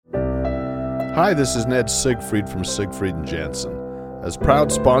Hi, this is Ned Siegfried from Siegfried and Jensen. As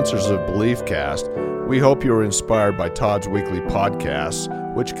proud sponsors of BeliefCast, we hope you are inspired by Todd's weekly podcasts,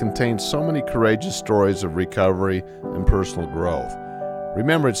 which contain so many courageous stories of recovery and personal growth.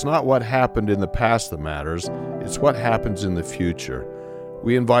 Remember, it's not what happened in the past that matters, it's what happens in the future.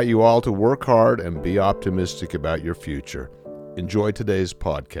 We invite you all to work hard and be optimistic about your future. Enjoy today's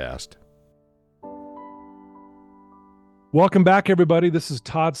podcast. Welcome back, everybody. This is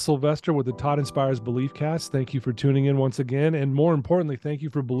Todd Sylvester with the Todd Inspires BeliefCast. Thank you for tuning in once again. And more importantly, thank you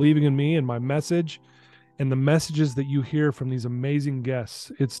for believing in me and my message and the messages that you hear from these amazing guests.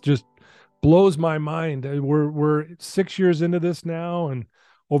 It's just blows my mind. We're 6 years into this now and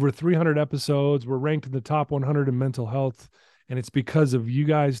over 300 episodes. We're ranked in the top 100 in mental health. And it's because of you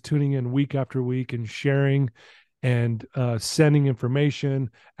guys tuning in week after week and sharing and sending information,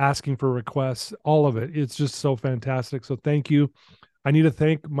 asking for requests, all of it. It's just so fantastic. So thank you. I need to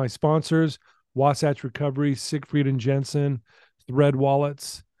thank my sponsors, Wasatch Recovery, Siegfried and Jensen, Thread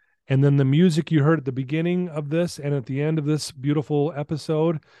Wallets, and then the music you heard at the beginning of this and at the end of this beautiful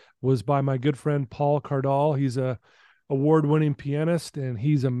episode was by my good friend, Paul Cardall. He's a award-winning pianist and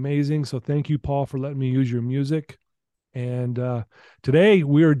he's amazing. So thank you, Paul, for letting me use your music. And today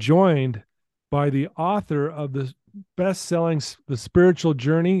we are joined by the author of the best-selling The Spiritual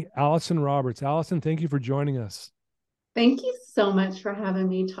Journey, Allyson Roberts. Allyson, thank you for joining us. Thank you so much for having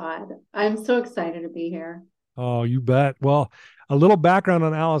me, Todd. I'm so excited to be here. Oh, you bet. Well, a little background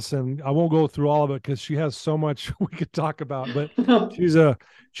on Allyson. I won't go through all of it because she has so much we could talk about, but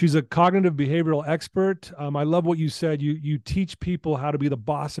she's a cognitive behavioral expert. I love what you said. You teach people how to be the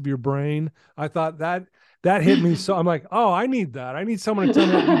boss of your brain. I thought that hit me. So I'm like, oh, I need that. I need someone to tell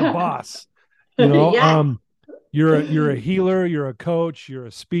me how to be the boss. You know, yeah. You're a healer, you're a coach, you're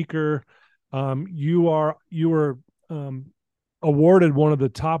a speaker. You were awarded one of the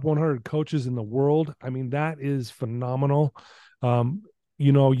top 100 coaches in the world. I mean, that is phenomenal.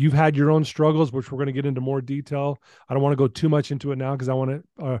 You know, you've had your own struggles, which we're going to get into more detail. I don't want to go too much into it now because I want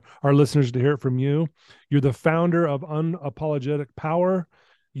our listeners to hear it from you. You're the founder of Unapologetic Power.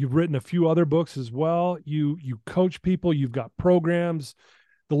 You've written a few other books as well. You coach people. You've got programs.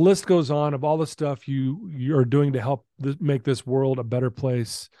 The list goes on of all the stuff you're doing to help make this world a better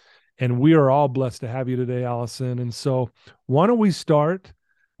place. And we are all blessed to have you today, Allyson. And so why don't we start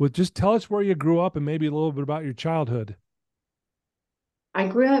with just tell us where you grew up and maybe a little bit about your childhood. I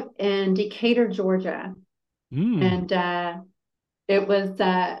grew up in Decatur, Georgia. And it was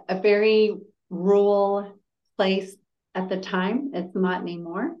a very rural place at the time. It's not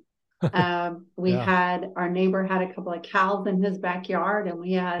anymore. Our neighbor had a couple of cows in his backyard,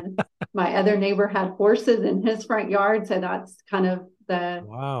 and my other neighbor had horses in his front yard. So that's kind of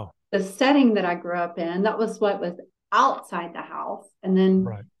the setting that I grew up in. That was what was outside the house. And then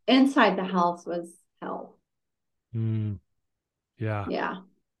inside the house was hell. Yeah.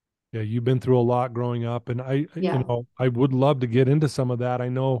 You've been through a lot growing up, and I would love to get into some of that. I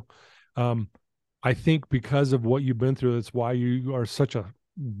know, I think because of what you've been through, that's why you are such a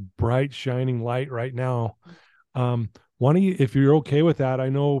bright shining light right now. Why don't you, if you're okay with that, I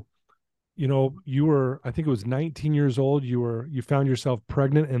know, you were, I think it was 19 years old. You found yourself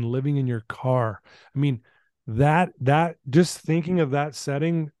pregnant and living in your car. I mean, that just thinking of that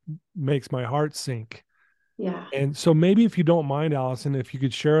setting makes my heart sink. Yeah. And so maybe if you don't mind, Allyson, if you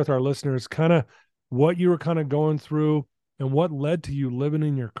could share with our listeners kind of what you were kind of going through and what led to you living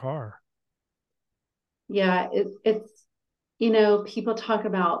in your car. Yeah, it's people talk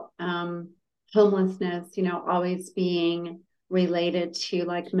about homelessness, always being related to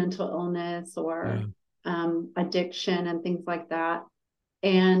like mental illness or addiction and things like that.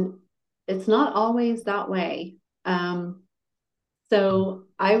 And it's not always that way. So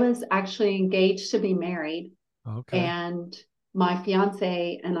I was actually engaged to be married. Okay. And my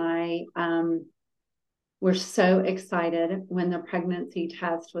fiance and I were so excited when the pregnancy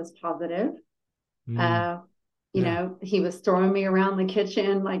test was positive. He was throwing me around the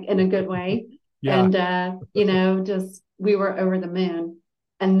kitchen, like in a good way. And, just, we were over the moon.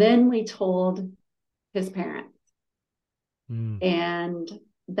 And then we told his parents. And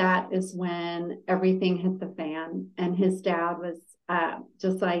that is when everything hit the fan. And his dad was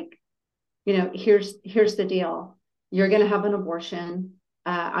just like, here's the deal. You're going to have an abortion.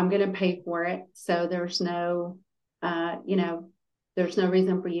 I'm going to pay for it. So there's no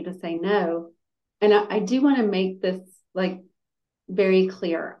reason for you to say no. And I do want to make this like very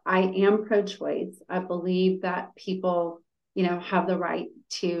clear. I am pro-choice. I believe that people, have the right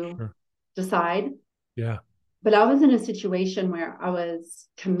to decide. Yeah. But I was in a situation where I was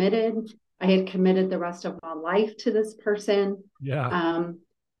committed. I had committed the rest of my life to this person. Yeah.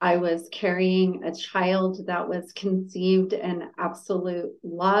 I was carrying a child that was conceived in absolute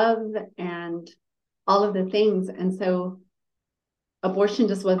love and all of the things. And so abortion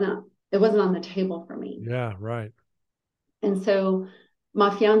just wasn't on the table for me. Yeah, right. And so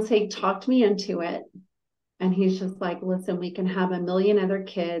my fiance talked me into it. And he's just like, listen, we can have a million other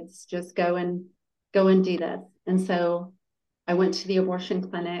kids. Just go and do this. And so I went to the abortion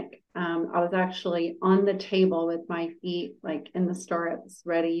clinic. I was actually on the table with my feet like in the stirrups,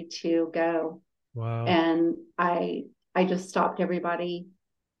 ready to go. Wow. And I just stopped everybody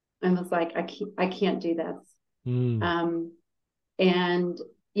and was like, I can't do this. And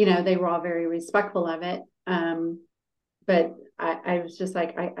they were all very respectful of it. But I was just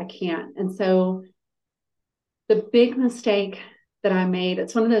like, I can't. And so the big mistake that I made,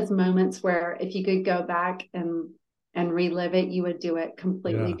 it's one of those moments where if you could go back and relive it, you would do it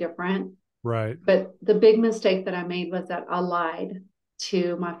completely different. Right. But the big mistake that I made was that I lied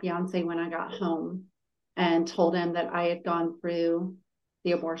to my fiance when I got home and told him that I had gone through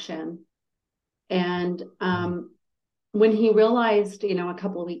the abortion. And when he realized, a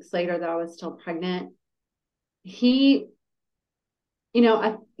couple of weeks later that I was still pregnant, he,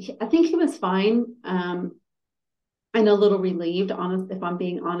 I think he was fine. And a little relieved, if I'm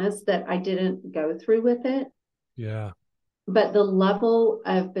being honest, that I didn't go through with it. Yeah. But the level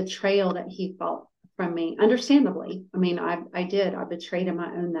of betrayal that he felt from me, understandably, I mean, I betrayed him.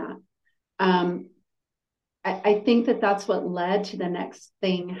 I own that. I think that that's what led to the next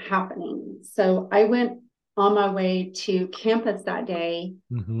thing happening. So I went on my way to campus that day.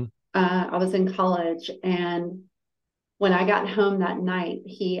 Mm-hmm. I was in college, and when I got home that night,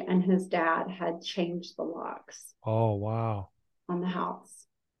 he and his dad had changed the locks. Oh, wow. On the house.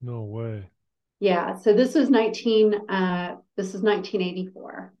 No way. Yeah. So this was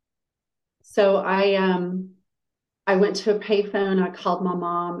 1984. So I went to a payphone. I called my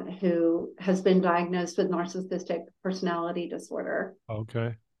mom, who has been diagnosed with narcissistic personality disorder.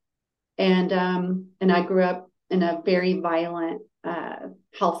 Okay. And I grew up in a very violent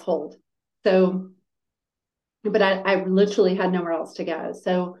household. So, but I literally had nowhere else to go.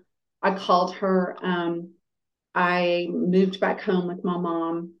 So I called her. I moved back home with my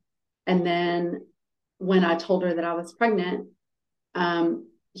mom. And then when I told her that I was pregnant,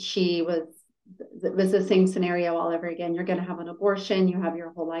 it was the same scenario all over again. You're going to have an abortion. You have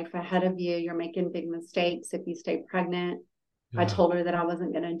your whole life ahead of you. You're making big mistakes if you stay pregnant. Yeah. I told her that I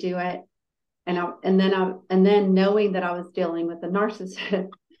wasn't going to do it. And then knowing that I was dealing with a narcissist, yeah.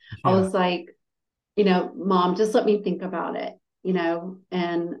 I was like, Mom, just let me think about it,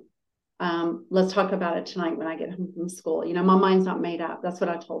 and let's talk about it tonight when I get home from school. My mind's not made up. That's what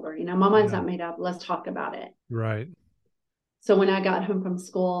I told her. My mind's not made up. Let's talk about it. Right. So when I got home from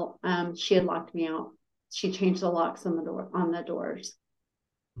school, she had locked me out. She changed the locks on the doors.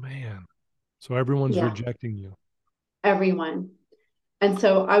 Man. So everyone's rejecting you. Everyone. And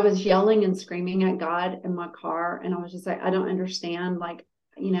so I was yelling and screaming at God in my car. And I was just like, I don't understand. Like,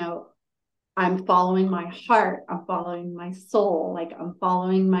 I'm following my heart. I'm following my soul. Like, I'm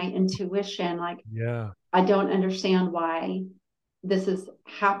following my intuition. Like, yeah, I don't understand why this is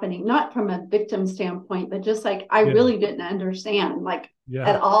happening. Not from a victim standpoint, but just like, I really didn't understand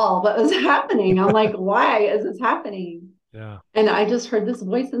at all what was happening. I'm like, why is this happening? Yeah. And I just heard this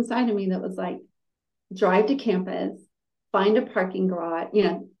voice inside of me that was like, drive to campus, find a parking garage.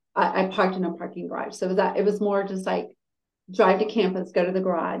 I parked in a parking garage. So it was more just like, drive to campus, go to the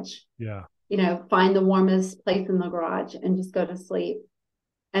garage. Yeah. Find the warmest place in the garage and just go to sleep.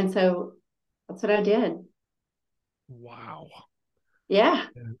 And so that's what I did. Wow. Yeah.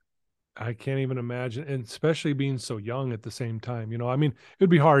 I can't even imagine, and especially being so young at the same time. I mean, it'd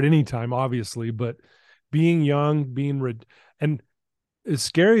be hard anytime, obviously, but being young, and as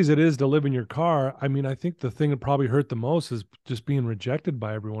scary as it is to live in your car, I mean, I think the thing that probably hurt the most is just being rejected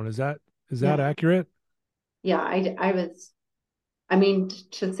by everyone. Is that accurate? Yeah, I was, I mean,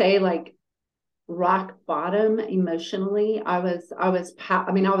 to say like rock bottom emotionally, I was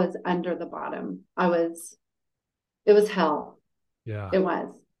under the bottom. It was hell. Yeah. It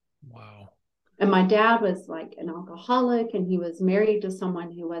was. Wow. And my dad was like an alcoholic, and he was married to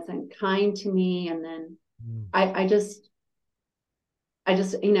someone who wasn't kind to me. And then I just,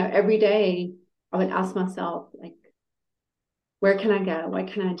 every day I would ask myself, like, where can I go? What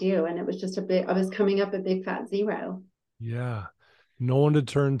can I do? And it was just I was coming up a big fat zero. Yeah. No one to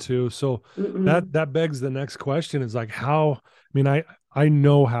turn to. So that begs the next question is like, how, I mean, I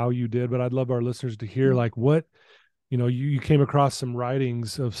know how you did, but I'd love our listeners to hear like what, you came across some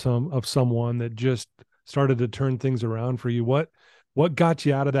writings of someone that just started to turn things around for you. What got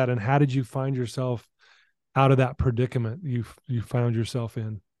you out of that, and how did you find yourself out of that predicament you found yourself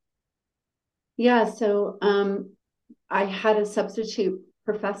in? Yeah. So I had a substitute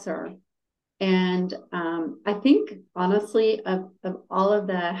professor. And I think, honestly, of all of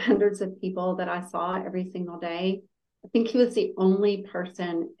the hundreds of people that I saw every single day, I think he was the only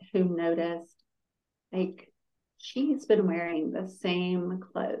person who noticed, like, she's been wearing the same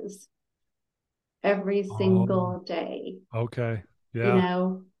clothes every Oh, single day. okay. You Yeah.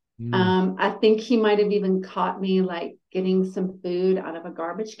 know, Mm. I think he might have even caught me like getting some food out of a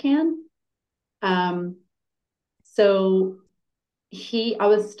garbage can. Um, so I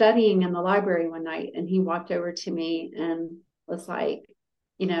was studying in the library one night and he walked over to me and was like,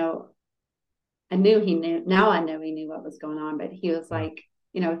 you know, I knew he knew. Now I know he knew what was going on, but he was Yeah. like,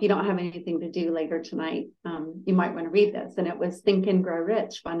 if you don't have anything to do later tonight, you might want to read this. And it was Think and Grow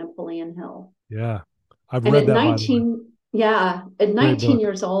Rich by Napoleon Hill. Yeah. I've And read that, by the way. at Great 19 book.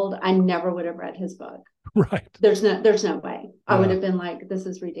 years old, I never would have read his book. Right. There's no way. I would Yeah. have been like, this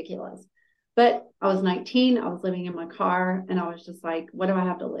is ridiculous. But I was 19, I was living in my car, and I was just like, what do I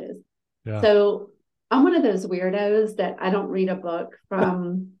have to lose? Yeah. So I'm one of those weirdos that I don't read a book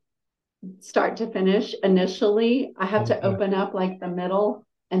from start to finish initially. I have to Okay. open up like the middle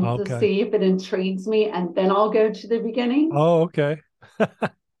and to Okay. see if it intrigues me, and then I'll go to the beginning. Oh, okay.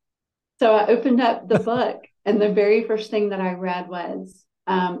 So I opened up the book, and the very first thing that I read was,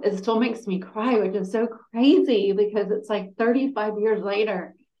 it still makes me cry, which is so crazy because it's like 35 years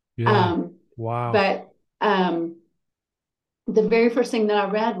later. Yeah. Um, Wow. but the very first thing that I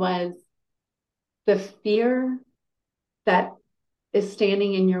read was the fear that is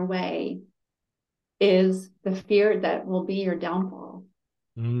standing in your way is the fear that will be your downfall.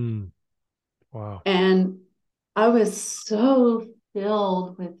 Mm. Wow. And I was so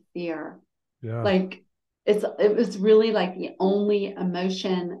filled with fear. Yeah. Like it was really like the only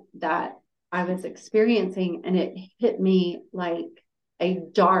emotion that I was experiencing, and it hit me like a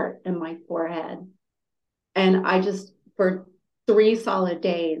dart in my forehead. And I just, for 3 solid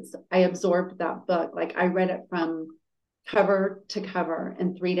days, I absorbed that book. Like I read it from cover to cover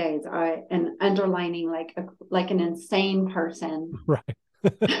in 3 days. And underlining like an insane person, Right.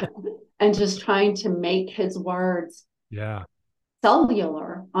 and just trying to make his words Yeah.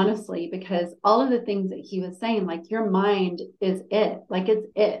 cellular, honestly, because all of the things that he was saying, like your mind is it, like it's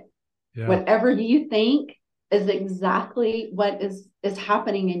it. Yeah. Whatever you think is exactly what is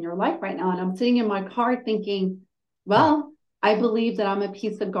happening in your life right now. And I'm sitting in my car thinking, Yeah. well, I believe that I'm a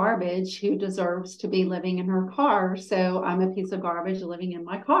piece of garbage who deserves to be living in her car. So I'm a piece of garbage living in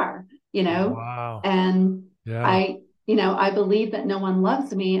my car, Wow. and Yeah. I believe that no one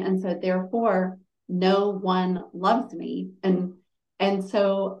loves me. And so therefore no one loves me. And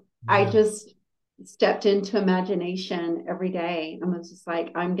so I Yeah. just stepped into imagination every day and was just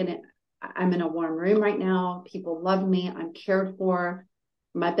like, I'm in a warm room right now. People love me. I'm cared for.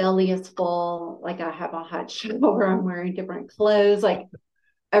 My belly is full. Like I have a hot shower. I'm wearing different clothes. Like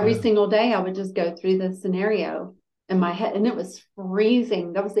every Yeah. single day, I would just go through this scenario in my head. And it was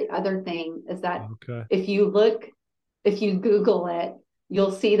freezing. That was the other thing, is that Okay. if you Google it,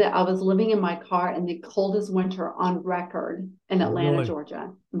 you'll see that I was living in my car in the coldest winter on record in Atlanta, Really?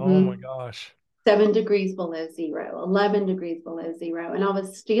 Georgia. Oh Mm-hmm. my gosh. 7 degrees below zero, 11 degrees below zero. And I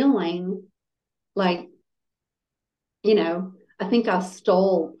was stealing, like, I think I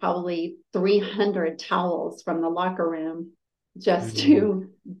stole probably 300 towels from the locker room just Jeez. to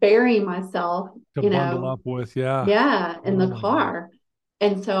bury myself, To bundle up with. Yeah. yeah, in Oh the my gosh. car.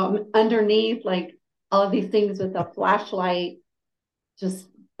 And so I'm underneath like all of these things with a flashlight, just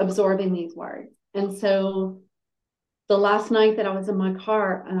absorbing these words. And so the last night that I was in my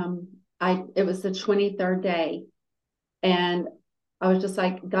car, it was the 23rd day, and I was just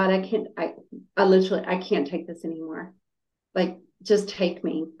like, God, I literally, I can't take this anymore. Like, just take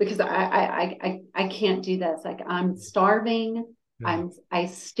me, because I can't do this. Like, I'm starving. Yeah. I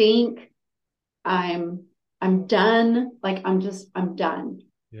stink. I'm, I'm done. Like, I'm done.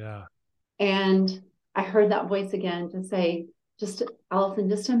 Yeah. And I heard that voice again to say, just Allyson,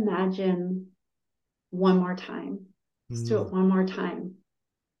 just imagine one more time. Just do Mm. it one more time.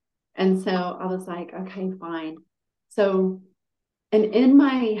 And so I was like, okay, fine. So, and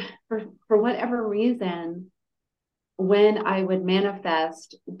for whatever reason, when I would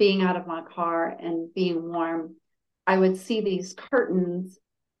manifest being out of my car and being warm, I would see these curtains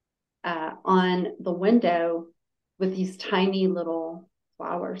on the window with these tiny little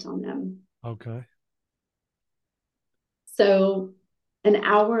flowers on them. Okay. So an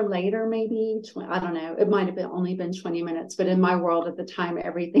hour later, maybe, I don't know, it might have only been 20 minutes, but in my world at the time,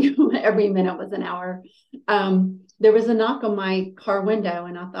 everything, every minute was an hour. There was a knock on my car window,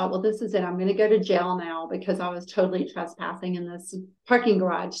 and I thought, well, this is it. I'm going to go to jail now, because I was totally trespassing in this parking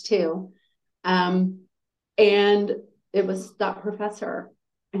garage too. And it was that professor.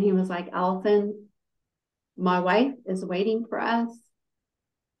 And he was like, Allyson, my wife is waiting for us.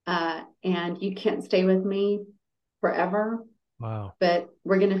 And you can't stay with me forever. Wow. But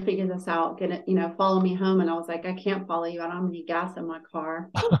we're going to figure this out. Get it, follow me home. And I was like, I can't follow you. I don't have any gas in my car.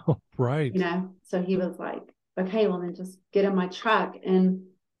 Right. So he was like, okay, well then just get in my truck. And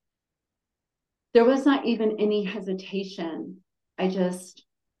there was not even any hesitation. I just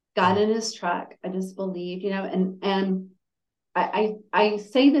got in his truck. I just believed, and I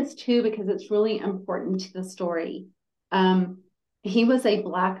say this too because it's really important to the story. He was a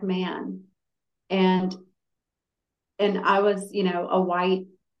Black man, and I was, a white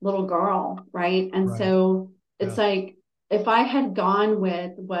little girl, right? And so it's like if I had gone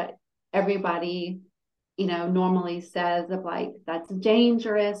with what everybody, normally says of like that's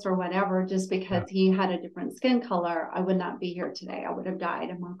dangerous or whatever, just because he had a different skin color, I would not be here today. I would have died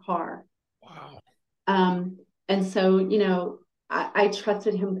in my car. Wow. And so, I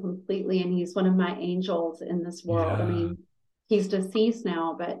trusted him completely, and he's one of my angels in this world. Yeah. I mean, he's deceased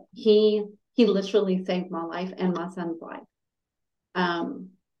now, but he literally saved my life and my son's life. And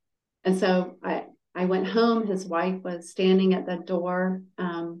so I went home. His wife was standing at the door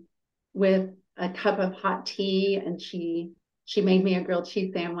with a cup of hot tea, and she made me a grilled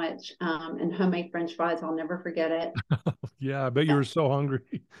cheese sandwich and homemade French fries. I'll never forget it. Yeah, I bet you were so hungry.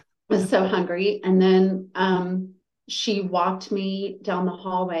 I was so hungry. And then she walked me down the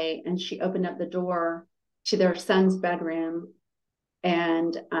hallway, and she opened up the door to their son's bedroom.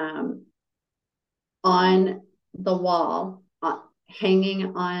 And on the wall,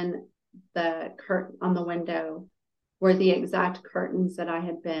 hanging on the curtain on the window, were the exact curtains that I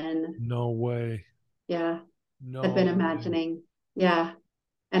had been. No way. Yeah. No had been way. imagining. Yeah.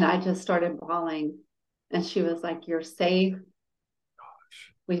 And I just started bawling. And she was like, you're safe.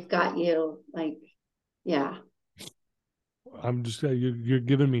 Gosh. We've got you. Like, yeah. I'm just you're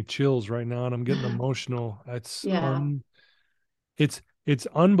giving me chills right now, and I'm getting emotional. It's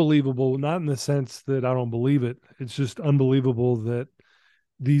unbelievable, not in the sense that I don't believe it. It's just unbelievable that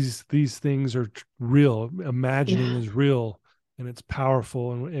these things are real. Imagining is real, and it's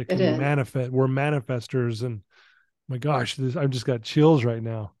powerful, and it can manifest. We're manifestors, and my gosh, I've just got chills right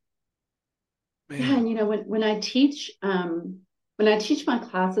now. Man. Yeah, and when I teach my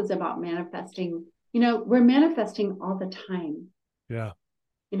classes about manifesting, we're manifesting all the time. Yeah.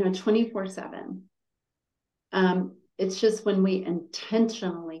 24/7. It's just when we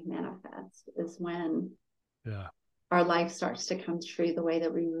intentionally manifest is when our life starts to come true the way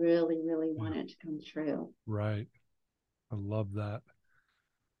that we really, really want it to come true. Right. I love that.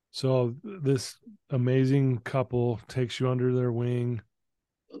 So this amazing couple takes you under their wing,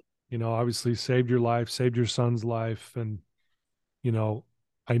 obviously saved your life, saved your son's life. And,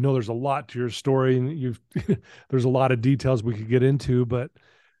 I know there's a lot to your story, and there's a lot of details we could get into, but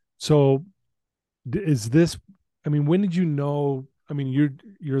so is this, when did you know,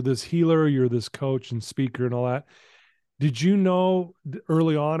 you're this healer, you're this coach and speaker and all that. Did you know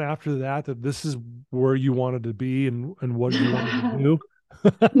early on after that this is where you wanted to be and what you wanted to do?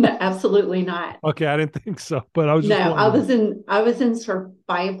 No, absolutely not. Okay, I didn't think so, but I was just wondering. I was in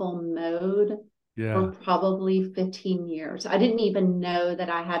survival mode for probably 15 years. I didn't even know that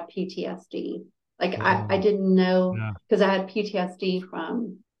I had PTSD. Like I didn't know, because I had PTSD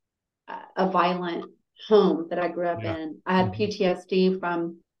from a violent home that I grew up in. I had PTSD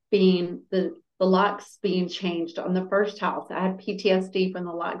from being the locks being changed on the first house. I had PTSD from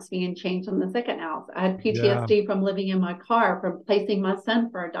the locks being changed on the second house. I had PTSD from living in my car, from placing my son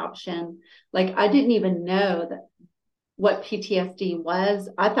for adoption. Like I didn't even know what PTSD was.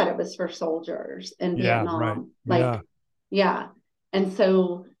 I thought it was for soldiers in Vietnam. Right. Yeah. And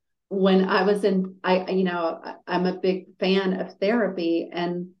so when I was I'm a big fan of therapy,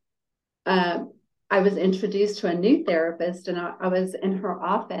 and I was introduced to a new therapist, and I was in her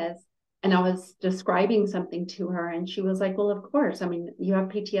office, and I was describing something to her, and she was like, well, of course, you have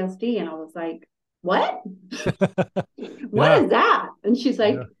PTSD. And I was like, what? What is that? And she's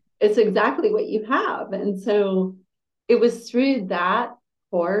like, it's exactly what you have. And so it was through that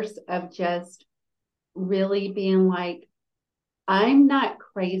course of just really being like, I'm not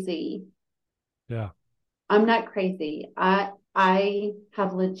crazy. Yeah. I'm not crazy. I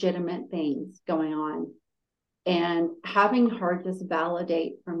have legitimate things going on. And having her just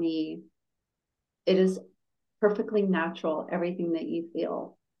validate for me, it is perfectly natural, everything that you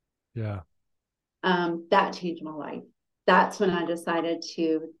feel. Yeah. That changed my life. That's when I decided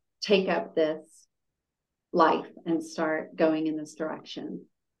to take up this life and start going in this direction.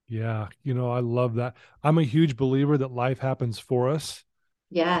 Yeah. I love that. I'm a huge believer that life happens for us.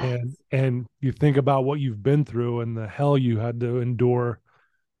 Yes. And you think about what you've been through and the hell you had to endure.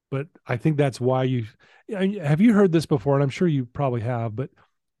 But I think that's why have you heard this before? And I'm sure you probably have, but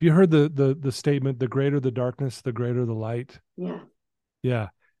have you heard the statement, the greater the darkness, the greater the light? Yeah. Yeah.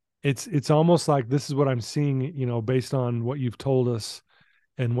 It's almost like this is what I'm seeing, based on what you've told us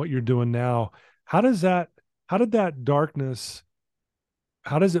and what you're doing now. How does that how did that darkness,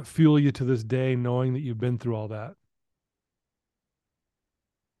 how does it fuel you to this day knowing that you've been through all that?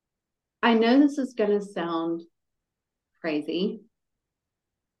 I know this is going to sound crazy.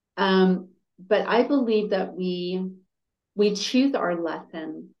 But I believe that we choose our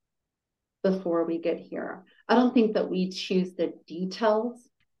lesson before we get here. I don't think that we choose the details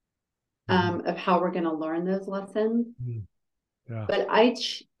of how we're going to learn those lessons. Yeah. But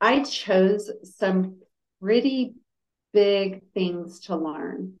I chose some pretty big things to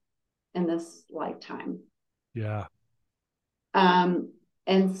learn in this lifetime. Yeah.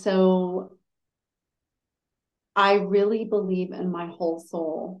 And so I really believe in my whole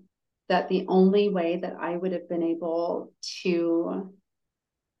soul that the only way that I would have been able to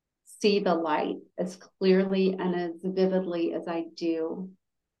see the light as clearly and as vividly as I do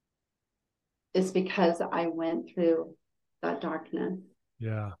is because I went through that darkness.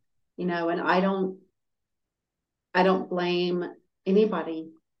 Yeah. And I don't blame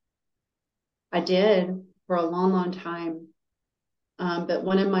anybody. I did for a long, long time. But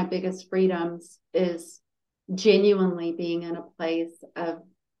one of my biggest freedoms is genuinely being in a place of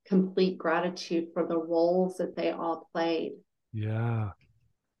complete gratitude for the roles that they all played. Yeah.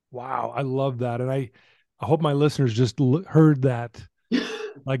 Wow. I love that. And I hope my listeners just heard that,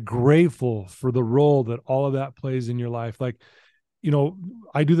 like grateful for the role that all of that plays in your life. Like,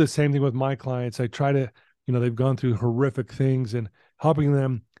 I do the same thing with my clients. I try to, they've gone through horrific things and helping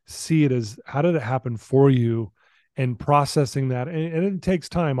them see it as how did it happen for you and processing that. And it takes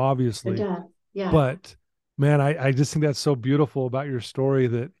time, It obviously. does. Yeah. But man, I just think that's so beautiful about your story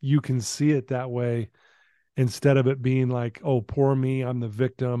that you can see it that way instead of it being like, oh, poor me, I'm the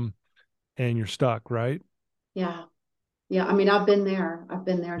victim and you're stuck, right? Yeah. Yeah. I mean, I've been there. I've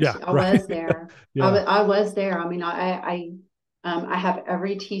been there Yeah, too. I right. was there. Yeah. I was there. I mean, I have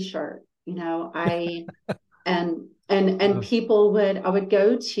every t-shirt, and people I would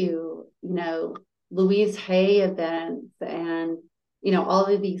go to, Louise Hay events and, all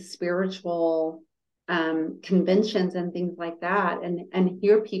of these spiritual conventions and things like that. And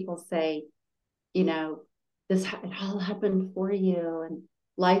hear people say, you know, it all happened for you and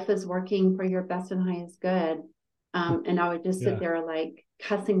life is working for your best and highest good. And I would just sit Yeah. there like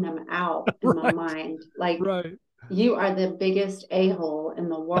cussing them out in my Right. mind. Like, Right. you are the biggest a-hole in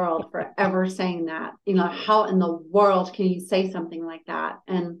the world for ever saying that. How in the world can you say something like that?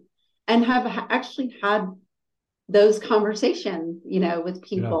 And have actually had those conversations, with Yeah.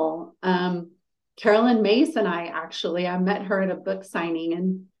 people. Carolyn Mace and I met her at a book signing,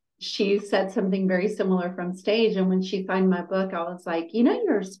 and she said something very similar from stage. And when she signed my book, I was like,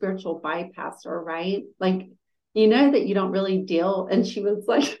 you're a spiritual bypasser, right? Like, that you don't really deal. And she was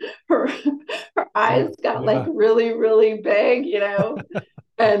like, her eyes got like really, really big,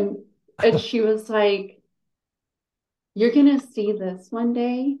 and she was like, you're going to see this one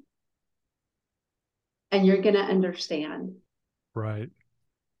day and you're going to understand. Right.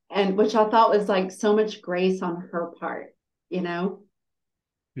 And which I thought was like so much grace on her part,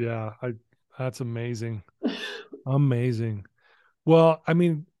 Yeah. That's amazing. Amazing. Well, I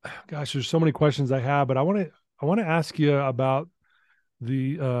mean, gosh, there's so many questions I have, but I want to ask you about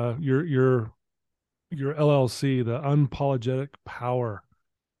the your LLC, the Unapologetic Power.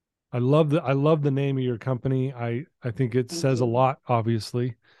 I love the name of your company. I think it Thank says a you. lot,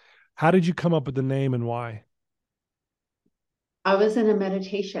 obviously. How did you come up with the name and why? I was in a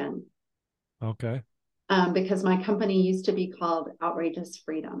meditation Okay. because my company used to be called Outrageous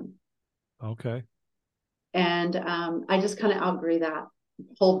Freedom. Okay. And I just kind of outgrew that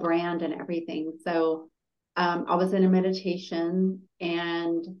whole brand and everything. So I was in a meditation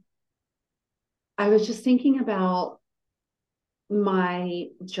and I was just thinking about my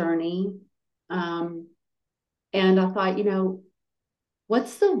journey. And I thought,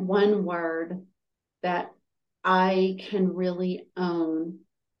 what's the one word that I can really own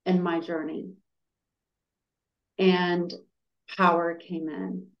in my journey? And power came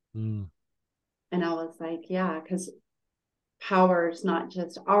in. Mm. And I was like, yeah, because power is not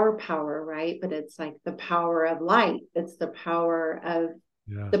just our power, right? But it's like the power of light. It's the power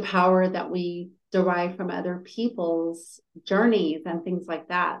that we derive from other people's journeys and things like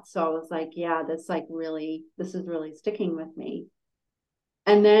that. So I was like, yeah, this is really sticking with me.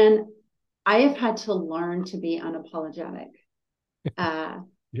 And then I have had to learn to be unapologetic.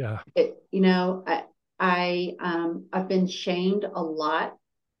 Yeah. I've been shamed a lot.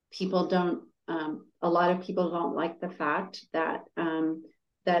 A lot of people don't like the fact that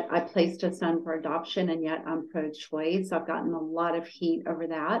I placed a son for adoption, and yet I'm pro-choice. I've gotten a lot of heat over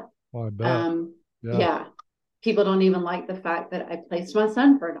that. Oh, I bet. Yeah. Yeah. People don't even like the fact that I placed my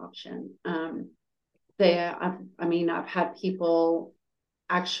son for adoption. I've had people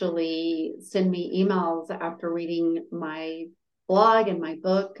actually send me emails after reading my blog and my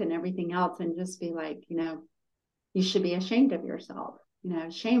book and everything else, and just be like, you should be ashamed of yourself.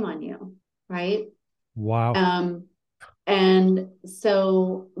 Shame on you, right? Wow. And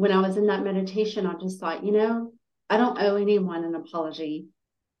so when I was in that meditation, I just thought, I don't owe anyone an apology.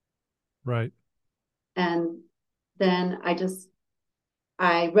 Right. And then I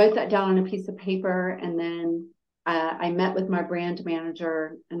wrote that down on a piece of paper, and then I met with my brand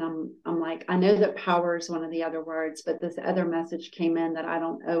manager, and I'm like, I know that power is one of the other words, but this other message came in that I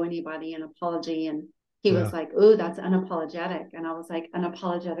don't owe anybody an apology. And he was like, "Ooh, that's unapologetic." And I was like,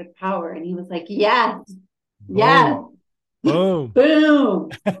 "Unapologetic power." And he was like, "Yes, yes, Boom.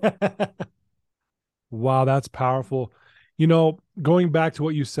 boom." Wow, that's powerful. Going back to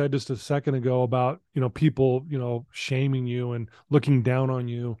what you said just a second ago about, people, shaming you and looking down on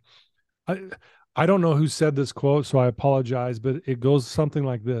you. I I don't know who said this quote, so I apologize, but it goes something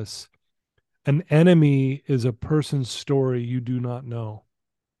like this. An enemy is a person's story you do not know.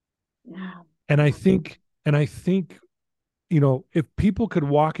 Yeah. And I think, if people could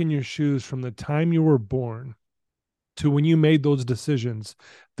walk in your shoes from the time you were born to when you made those decisions,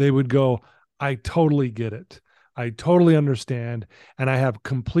 they would go, I totally get it. I totally understand. And I have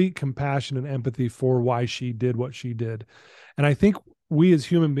complete compassion and empathy for why she did what she did. And I think we as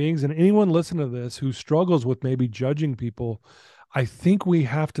human beings, and anyone listening to this who struggles with maybe judging people, I think we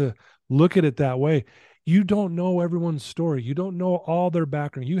have to look at it that way. You don't know everyone's story. You don't know all their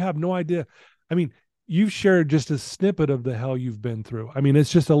background. You have no idea. I mean, you've shared just a snippet of the hell you've been through. I mean,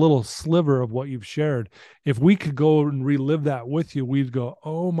 it's just a little sliver of what you've shared. If we could go and relive that with you, we'd go,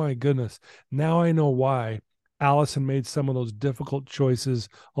 oh my goodness, now I know why Allyson made some of those difficult choices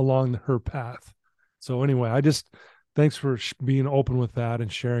along her path. So anyway, thanks for being open with that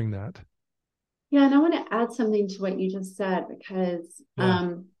and sharing that. Yeah, and I want to add something to what you just said, because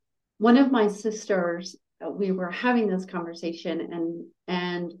one of my sisters, we were having this conversation,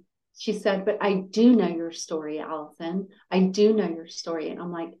 and she said, "But I do know your story, Allyson. I do know your story." And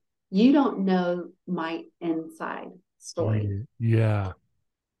I'm like, "You don't know my inside story. Yeah,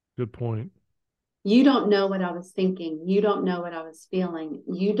 good point. You don't know what I was thinking. You don't know what I was feeling.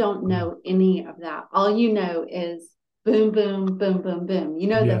 You don't know any of that. All you know is boom, boom, boom, boom, boom. You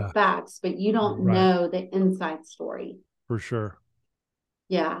know the facts, but you don't know the inside story." For sure.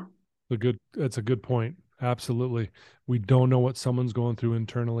 Yeah. That's a good point. Absolutely. We don't know what someone's going through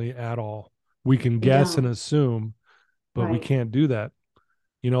internally at all. We can guess and assume, but we can't do that.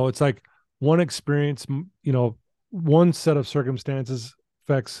 It's like one experience, one set of circumstances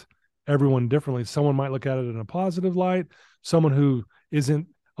affects everyone differently. Someone might look at it in a positive light. Someone who isn't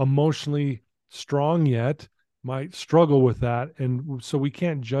emotionally strong yet might struggle with that. And so we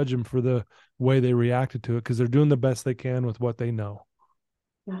can't judge them for the way they reacted to it, because they're doing the best they can with what they know.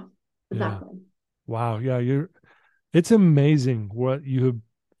 Yeah, exactly. Yeah. Wow. Yeah. It's amazing what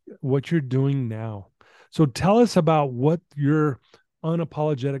you're doing now. So tell us about what your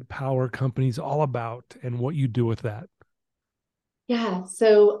unapologetic power company is all about and what you do with that. Yeah.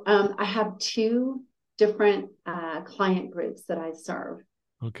 So I have two different client groups that I serve.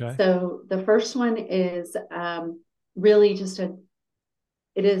 Okay. So the first one is really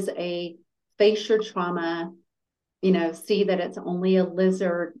it is a face your trauma, see that it's only a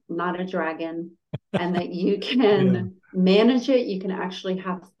lizard, not a dragon, and that you can manage it. You can actually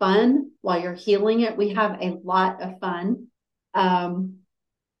have fun while you're healing it. We have a lot of fun.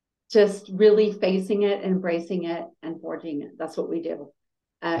 Just really facing it, embracing it, and forging it. That's what we do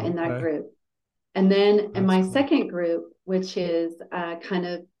in that group. And then in my second group, which is kind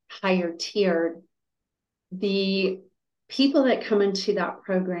of higher tiered, the people that come into that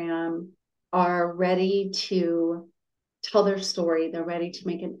program are ready to tell their story. They're ready to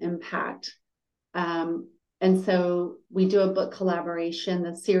make an impact. And so we do a book collaboration.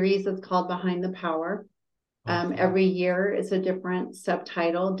 The series is called Behind the Power. Every year is a different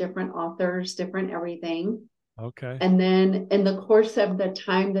subtitle, different authors, different everything. Okay. And then in the course of the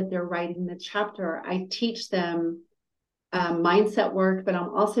time that they're writing the chapter, I teach them mindset work, but I'm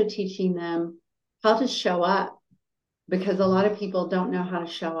also teaching them how to show up, because a lot of people don't know how to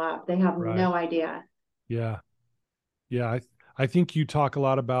show up. They have no idea. Yeah. Yeah. I think you talk a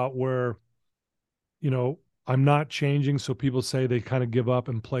lot about where, I'm not changing. So people say they kind of give up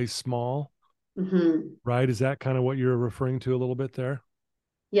and play small, right? Is that kind of what you're referring to a little bit there?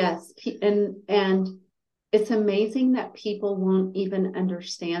 Yes. And it's amazing that people won't even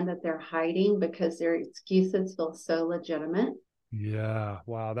understand that they're hiding because their excuses feel so legitimate. Yeah.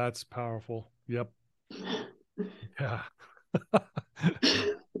 Wow. That's powerful. Yep. Yeah.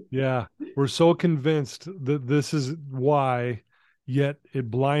 Yeah. We're so convinced that this is why, yet it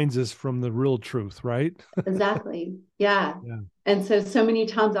blinds us from the real truth, right? Exactly. Yeah. Yeah. And so many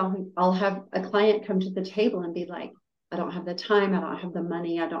times I'll have a client come to the table and be like, I don't have the time, I don't have the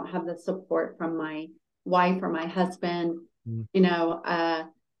money, I don't have the support from my wife or my husband. Mm.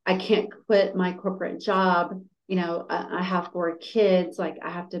 I can't quit my corporate job. I have 4 kids. Like I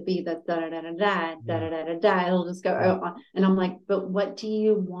have to be the da da da da da da Yeah. da da da. It'll just go Yeah. on, and I'm like, but what do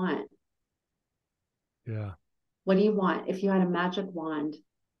you want? Yeah. What do you want? If you had a magic wand,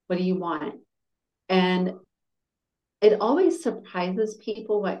 what do you want? And it always surprises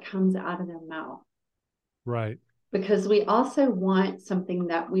people what comes out of their mouth Right. because we also want something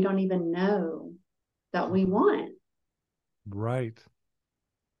that we don't even know that we want. Right.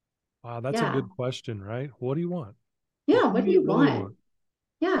 Wow, that's a Yeah. good question, right? What do you want? Yeah. What What do do you you really want? want?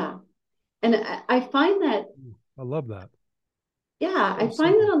 Yeah. And I find that, I love that. yeah, So I find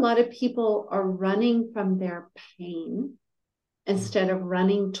simple. that a lot of people are running from their pain instead of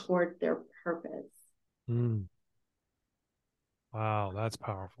running toward their purpose. Mm. Wow, that's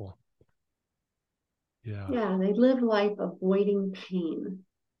powerful. Yeah. Yeah. They live life avoiding pain.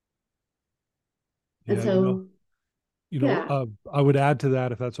 And Yeah, so, yeah. I would add to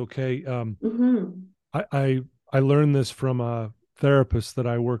that if that's okay. Mm-hmm. I, I I learned this from a therapist that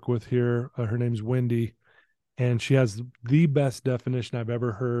I work with here. Her name's Wendy, and she has the best definition I've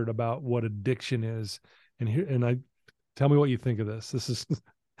ever heard about what addiction is. And I tell me what you think of this. This is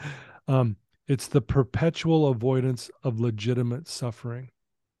um it's the perpetual avoidance of legitimate suffering.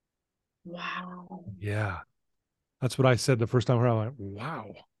 Wow. Yeah. That's what I said the first time around. I went,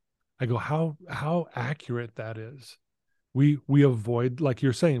 wow. I go, how accurate that is. We avoid, like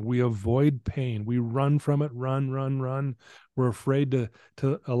you're saying, we avoid pain. We run from it, run. We're afraid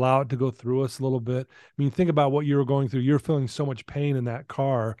to allow it to go through us a little bit. I mean, think about what you were going through. You're feeling so much pain in that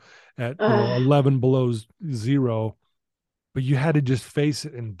car at, Uh, 11 below zero, but you had to just face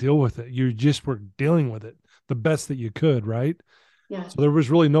it and deal with it. You just were dealing with it the best that you could, right? yeah. So there was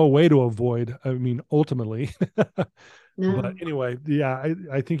really no way to avoid, I mean, ultimately. But No. anyway, yeah,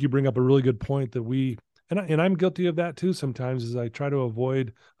 I think you bring up a really good point that and I'm guilty of that too sometimes, is I try to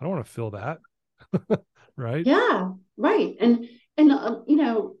avoid, I don't want to feel that. Right. Yeah, right. And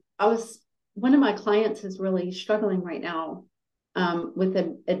I was one of my clients is really struggling right now with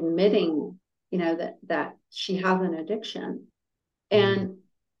admitting, that she has an addiction. Mm, And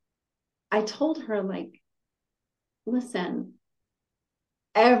I told her, like, listen,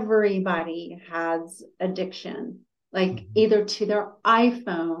 everybody has addiction, like mhm. either to their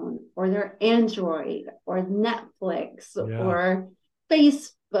iPhone or their Android or Netflix Yeah, or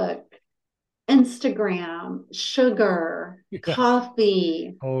Facebook, Instagram, sugar, yeah,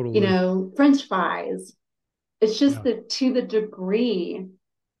 coffee, totally. French fries. It's just Yeah, that to the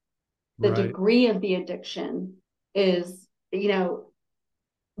right, degree of the addiction is,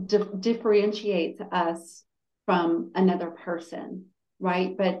 differentiates us from another person,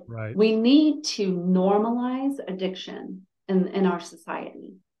 right? But right. we need to normalize addiction in our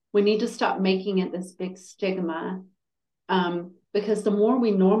society. We need to stop making it this big stigma, because the more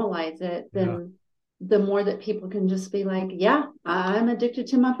we normalize it, Yeah, then the more that people can just be like, yeah, I'm addicted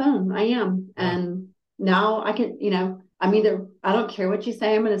to my phone. I am. yeah, And now I can, I don't care what you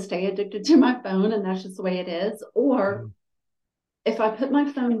say, I'm going to stay addicted to my phone. And that's just the way it is. Or mhm, if I put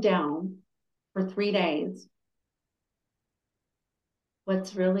my phone down for 3 days,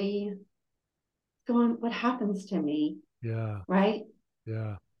 what's really what happens to me, yeah, right?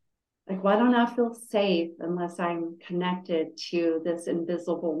 yeah, Like, why don't I feel safe unless I'm connected to this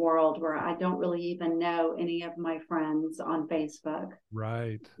invisible world where I don't really even know any of my friends on Facebook?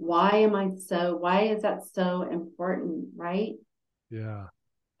 right. Why is that so important? Right. Yeah.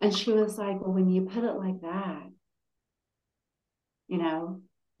 And she was like, well, when you put it like that, you know,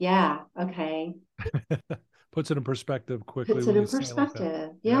 yeah, okay. Puts it in perspective quickly Puts it when you in say it like that.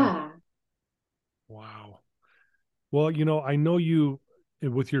 perspective. Yeah. Yeah. Wow. Well, I know you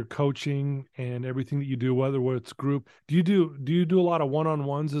with your coaching and everything that you do, whether it's group, do you do a lot of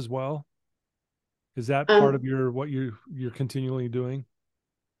one-on-ones as well? Is that part of Um, your what you're continually doing?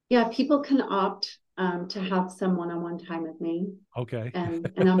 yeah, people can opt to have some one-on-one time with me. Okay. And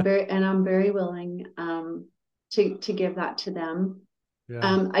I'm very willing to give that to them.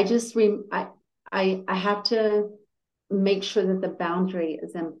 Yeah. I just I have to make sure that the boundary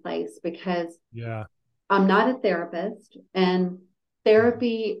is in place, because I'm not a therapist, and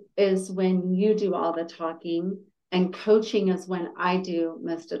therapy is when you do all the talking, and coaching is when I do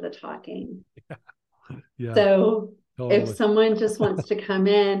most of the talking. Yeah. So totally. If someone just wants to come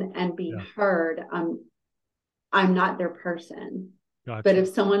in and be heard, I'm not their person. Gotcha. But if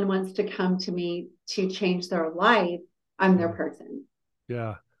someone wants to come to me to change their life, I'm their person.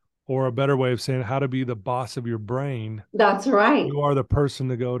 Yeah. Or a better way of saying how to be the boss of your brain. That's right. You are the person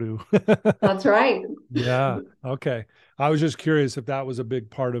to go to. That's right. Yeah. Okay. I was just curious if that was a big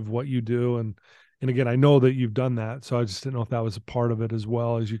part of what you do. And again, I know that you've done that. So I just didn't know if that was a part of it as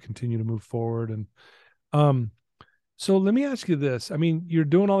well as you continue to move forward. And so let me ask you this. I mean, you're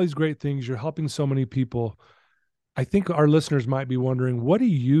doing all these great things. You're helping so many people. I think our listeners might be wondering, what do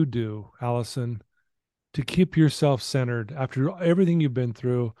you do, Allyson, to keep yourself centered after everything you've been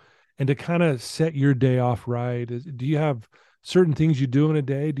through and to kind of set your day off right? Do you have certain things you do in a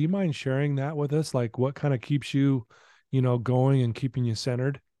day? Do you mind sharing that with us? Like what kind of keeps you, going and keeping you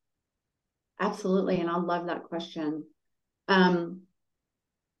centered? Absolutely. And I love that question. In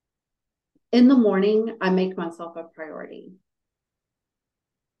the morning, I make myself a priority.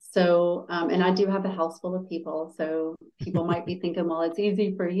 So, and I do have a house full of people. So people might be thinking, well, it's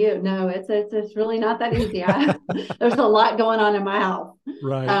easy for you. No, it's really not that easy. There's a lot going on in my house.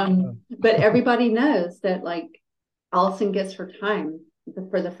 Right. But everybody knows that, like, Allyson gets her time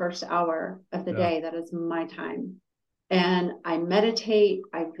for the first hour of the day. That is my time. And I meditate,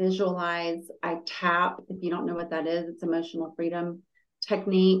 I visualize, I tap. If you don't know what that is, it's emotional freedom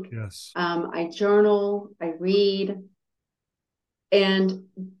technique. Yes. I journal, I read. And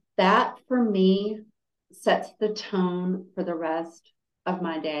that for me sets the tone for the rest of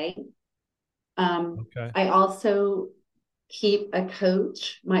my day. Okay. I also keep a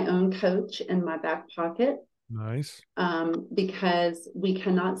coach, my own coach, in my back pocket. Nice. Because we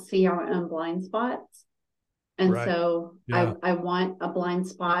cannot see our own blind spots. And so I want a blind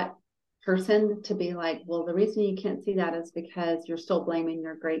spot person to be like, well, the reason you can't see that is because you're still blaming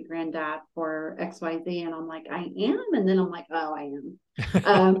your great granddad for XYZ. And I'm like, I am. And then I'm like, oh, I am.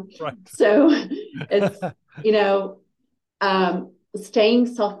 So it's, staying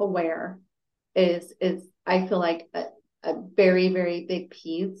self-aware is I feel like a very, very big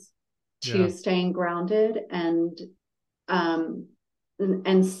piece to staying grounded and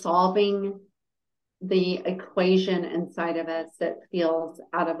solving the equation inside of us that feels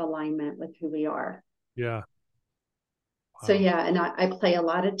out of alignment with who we are. Yeah. Wow. So and I play a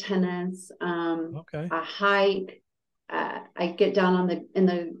lot of tennis. I hike. I get down in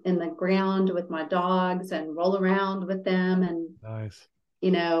the ground with my dogs and roll around with them. And nice.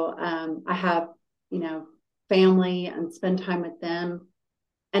 I have family and spend time with them.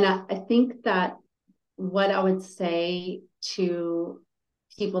 And I think that what I would say to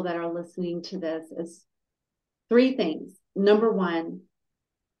people that are listening to this is 3 things. Number 1,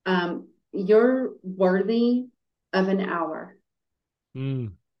 you're worthy of an hour.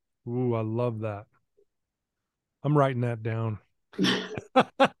 Ooh, I love that. I'm writing that down.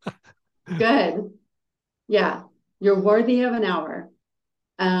 Good. Yeah, you're worthy of an hour.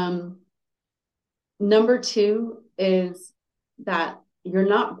 Number 2 is that you're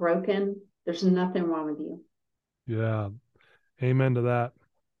not broken. There's nothing wrong with you. Yeah. Amen to that.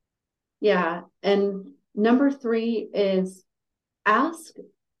 Yeah. And number 3 is ask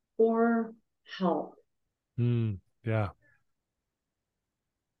for help. Yeah.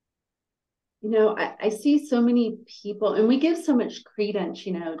 I see so many people, and we give so much credence,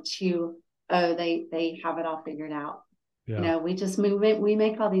 to, oh, they have it all figured out. Yeah. We just we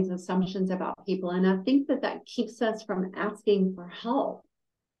make all these assumptions about people. And I think that keeps us from asking for help.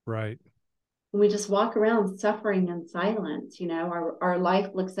 Right. We just walk around suffering in silence. Our life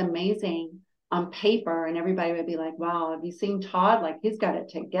looks amazing on paper, and everybody would be like, wow, have you seen Todd? Like, he's got it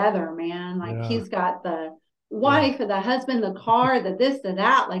together, man. Like, he's got the wife or the husband, the car, the this, the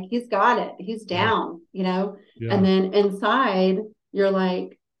that. Like, he's got it. He's down, And then inside, you're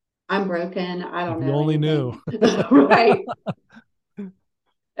like, I'm broken. I don't know. You only knew. Right.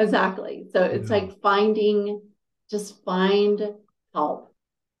 Exactly. So it's like find help.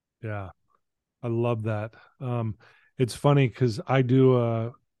 Yeah. I love that. It's funny because I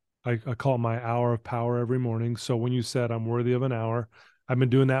do I call it my hour of power every morning. So when you said I'm worthy of an hour, I've been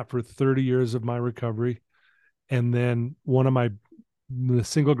doing that for 30 years of my recovery. And then the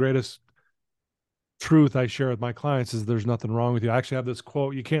single greatest truth I share with my clients is there's nothing wrong with you. I actually have this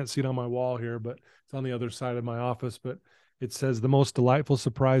quote. You can't see it on my wall here, but it's on the other side of my office. But it says, the most delightful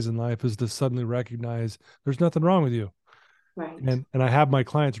surprise in life is to suddenly recognize there's nothing wrong with you. Right. And I have my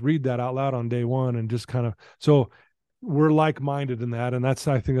clients read that out loud on day one, and just kind of, so we're like-minded in that. And I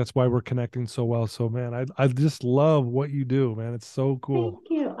think that's why we're connecting so well. So man, I just love what you do, man. It's so cool.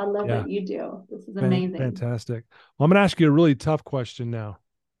 Thank you. I love Yeah. what you do. This is amazing. Fantastic. Well, I'm going to ask you a really tough question now.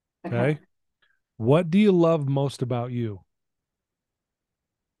 Okay. Okay. What do you love most about you?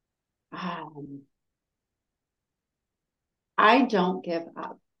 Um, I don't give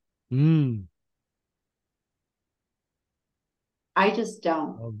up. Mm, I just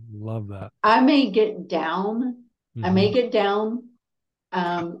don't. love that. I may get down. I may Mm-hmm. get down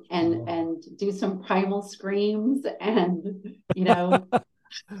Love and do some primal screams and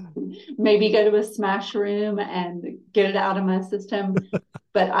maybe go to a smash room and get it out of my system.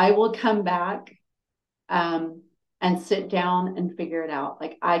 But I will come back and sit down and figure it out.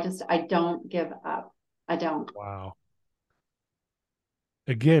 Like I don't give up. I don't. wow.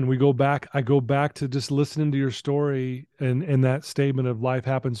 Again, I go back to just listening to your story and that statement of life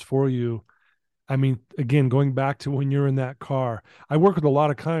happens for you. I mean, again, going back to when you're in that car, I work with a lot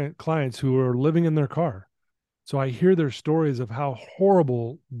of clients who are living in their car. So I hear their stories of how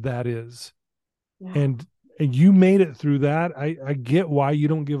horrible that is. Yeah. And you made it through that. I get why you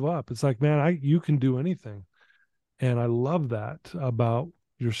don't give up. It's like, man, you can do anything. And I love that about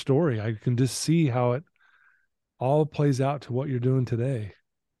your story. I can just see how it all plays out to what you're doing today.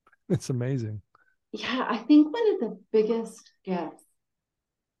 It's amazing. Yeah. I think one of the biggest gifts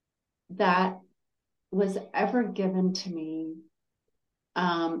that was ever given to me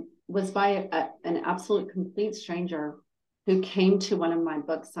was by an absolute complete stranger who came to one of my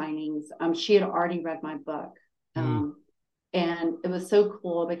book signings. She had already read my book. Mm. And it was so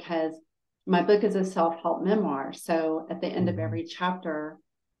cool because my book is a self-help memoir. So at the end of Mm-hmm. every chapter,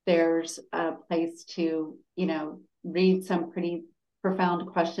 there's a place to, read some pretty profound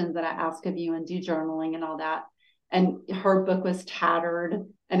questions that I ask of you and do journaling and all that. And her book was tattered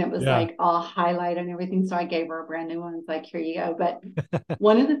and it was Yeah. like all highlight and everything. So I gave her a brand new one. It's like, here you go. But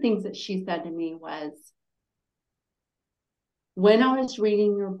one of the things that she said to me was, when I was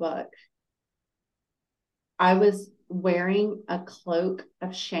reading your book, I was wearing a cloak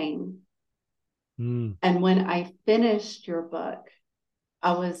of shame. Mm. And when I finished your book,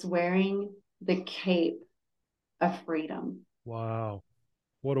 I was wearing the cape of freedom. Wow.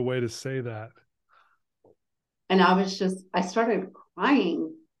 What a way to say that. And I started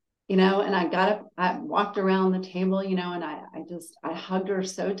crying, and I got up, I walked around the table, and I hugged her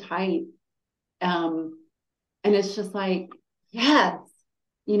so tight. And it's just like, yes,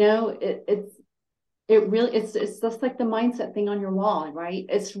 it's just like the mindset thing on your wall, right?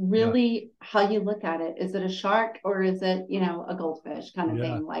 It's Yeah. really how you look at it. Is it a shark or is it, a goldfish kind of Yeah.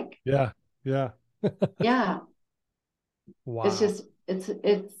 thing? Like, Yeah. Yeah. yeah, it's Wow. just, it's,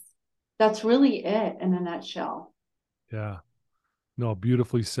 that's really it in a nutshell. Yeah. No,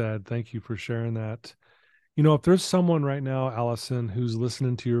 beautifully said. Thank you for sharing that. You know, if there's someone right now, Allyson, who's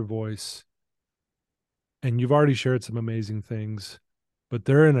listening to your voice, and you've already shared some amazing things, but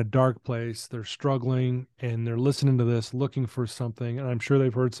they're in a dark place, they're struggling, and they're listening to this, looking for something, and I'm sure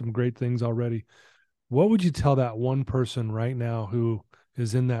they've heard some great things already. What would you tell that one person right now who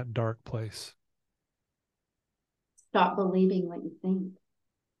is in that dark place? Stop believing what you think.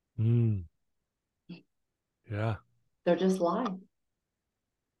 Mm, yeah. They're just lies.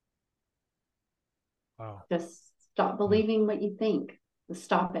 Wow. Just stop Yeah. believing what you think. Just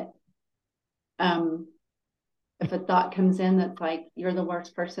stop it. Um, if a thought comes in that's like, you're the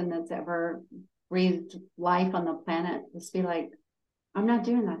worst person that's ever breathed life on the planet, just be like, I'm not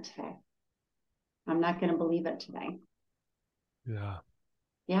doing that today. I'm not going to believe it today. Yeah.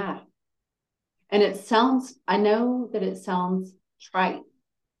 Yeah. And I know that it sounds trite,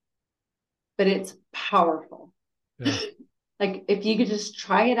 but it's powerful. Yeah. Like if you could just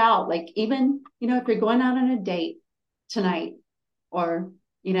try it out, like even, if you're going out on a date tonight or,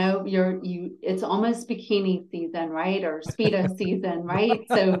 it's almost bikini season, right? Or Speedo season, right?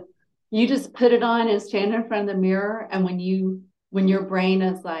 So you just put it on and stand in front of the mirror. And when your brain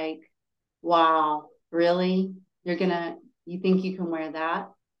is like, wow, really? You think you can wear that?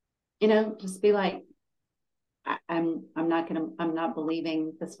 Just be like, I'm not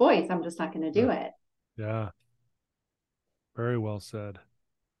believing this voice. I'm just not gonna Yeah. do it. Yeah. Very well said.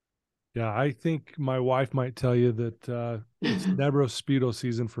 Yeah, I think my wife might tell you that it's never a Speedo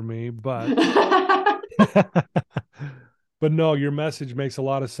season for me, but but no, your message makes a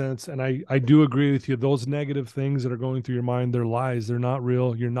lot of sense. And I do agree with you. Those negative things that are going through your mind, they're lies. They're not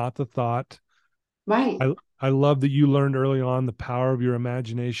real. You're not the thought. Right. I love that you learned early on the power of your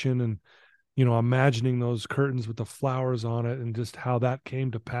imagination and, imagining those curtains with the flowers on it and just how that came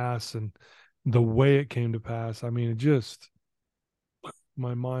to pass and the way it came to pass. I mean, it just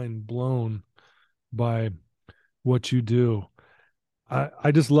my mind blown by what you do.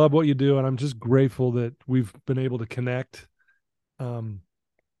 I just love what you do, and I'm just grateful that we've been able to connect. I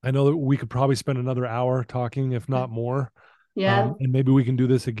know that we could probably spend another hour talking, if not more. Yeah. And maybe we can do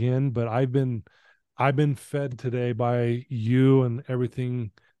this again, but I've been fed today by you and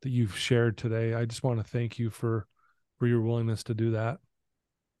everything that you've shared today. I just want to thank you for your willingness to do that.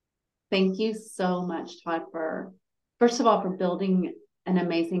 Thank you so much, Todd, for first of all for building an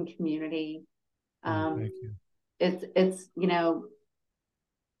amazing community. Thank you. It's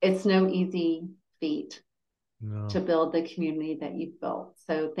it's no easy feat to build the community that you've built.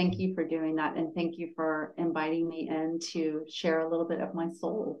 So thank you for doing that, and thank you for inviting me in to share a little bit of my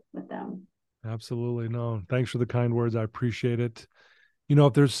soul with them. Absolutely. No, thanks for the kind words. I appreciate it.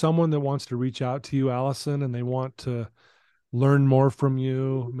 If there's someone that wants to reach out to you, Allyson, and they want to learn more from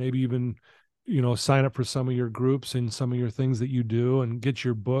you, maybe even, sign up for some of your groups and some of your things that you do and get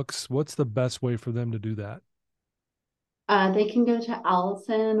your books, what's the best way for them to do that? They can go to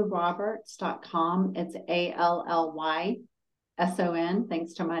AllysonRoberts.com. It's ALLYSON,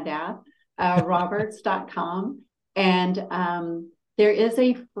 thanks to my dad, Roberts.com. And there is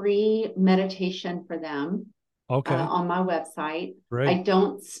a free meditation for them. Okay. On my website. Great. I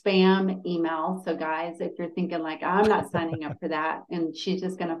don't spam email. So guys, if you're thinking like, I'm not signing up for that and she's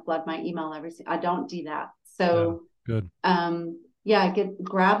just going to flood my email I don't do that. So good.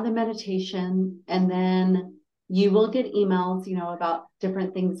 Grab the meditation, and then you will get emails, about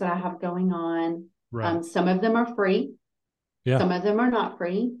different things that I have going on. Right. Some of them are free. Yeah. Some of them are not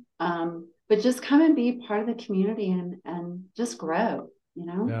free. But just come and be part of the community and just grow,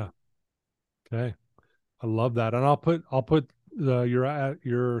 Yeah. Okay. I love that. And I'll put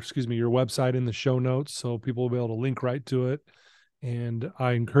your website in the show notes so people will be able to link right to it. And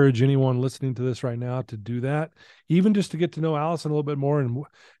I encourage anyone listening to this right now to do that, even just to get to know Allyson a little bit more and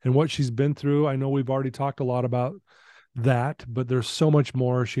what she's been through. I know we've already talked a lot about that, but there's so much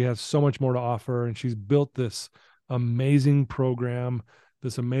more. She has so much more to offer, and she's built this amazing program,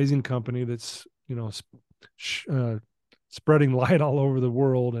 this amazing company that's, spreading light all over the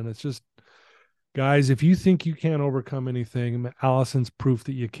world. And it's just, guys, if you think you can't overcome anything, Allyson's proof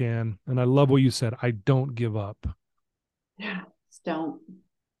that you can. And I love what you said. I don't give up. Yeah, just don't.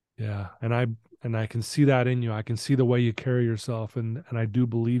 Yeah. And I can see that in you. I can see the way you carry yourself. And I do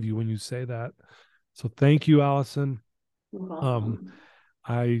believe you when you say that. So thank you, Allyson. You're welcome.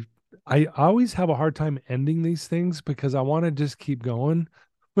 I always have a hard time ending these things because I want to just keep going.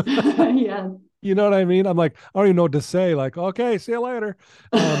 Yeah. You know what I mean? I'm like, I don't even know what to say. Like, okay, see you later.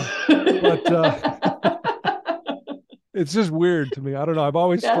 But it's just weird to me. I don't know. I've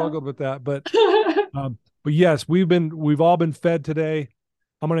always struggled with that. But yes, we've all been fed today.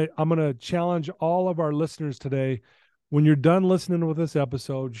 I'm gonna challenge all of our listeners today. When you're done listening with this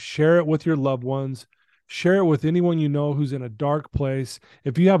episode, share it with your loved ones. Share it with anyone you know who's in a dark place.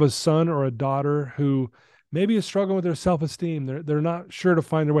 If you have a son or a daughter who maybe is struggling with their self-esteem, they're not sure to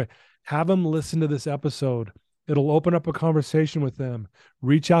find their way, have them listen to this episode. It'll open up a conversation with them.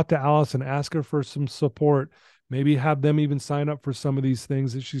 Reach out to Allyson, ask her for some support. Maybe have them even sign up for some of these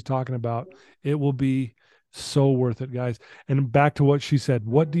things that she's talking about. It will be so worth it, guys. And back to what she said,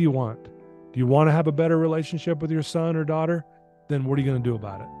 what do you want? Do you want to have a better relationship with your son or daughter? Then what are you going to do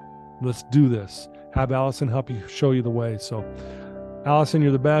about it? Let's do this. Have Allyson help you, show you the way. So, Allyson,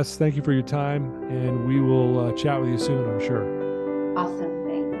 you're the best. Thank you for your time, and we will chat with you soon, I'm sure. Awesome.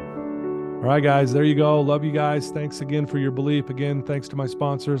 Thanks. All right, guys, there you go. Love you guys. Thanks again for your belief. Again, thanks to my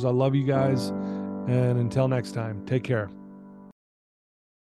sponsors. I love you guys. And until next time, take care.